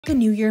The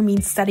new year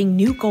means setting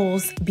new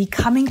goals,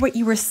 becoming what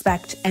you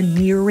respect, and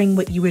mirroring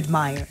what you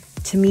admire.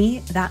 To me,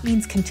 that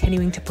means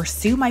continuing to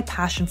pursue my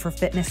passion for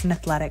fitness and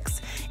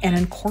athletics and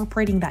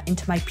incorporating that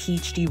into my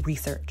PhD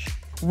research.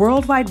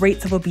 Worldwide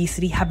rates of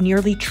obesity have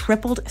nearly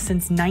tripled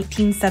since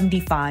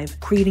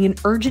 1975, creating an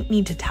urgent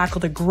need to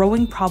tackle the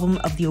growing problem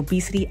of the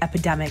obesity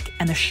epidemic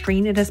and the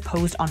strain it has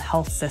posed on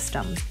health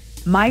systems.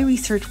 My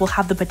research will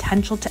have the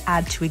potential to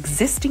add to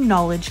existing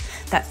knowledge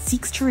that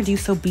seeks to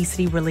reduce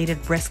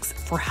obesity-related risks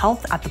for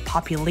health at the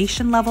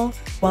population level,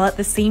 while at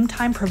the same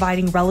time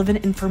providing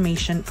relevant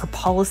information for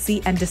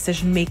policy and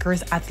decision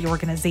makers at the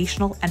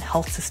organizational and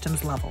health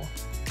systems level.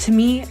 To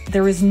me,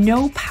 there is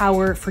no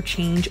power for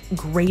change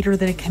greater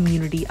than a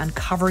community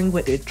uncovering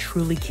what it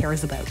truly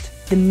cares about.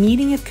 The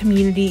meeting of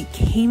community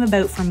came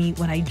about for me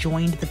when I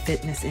joined the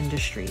fitness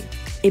industry.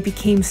 It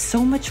became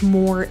so much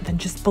more than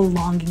just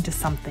belonging to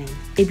something.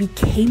 It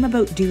became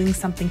about doing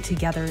something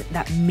together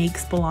that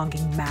makes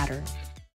belonging matter.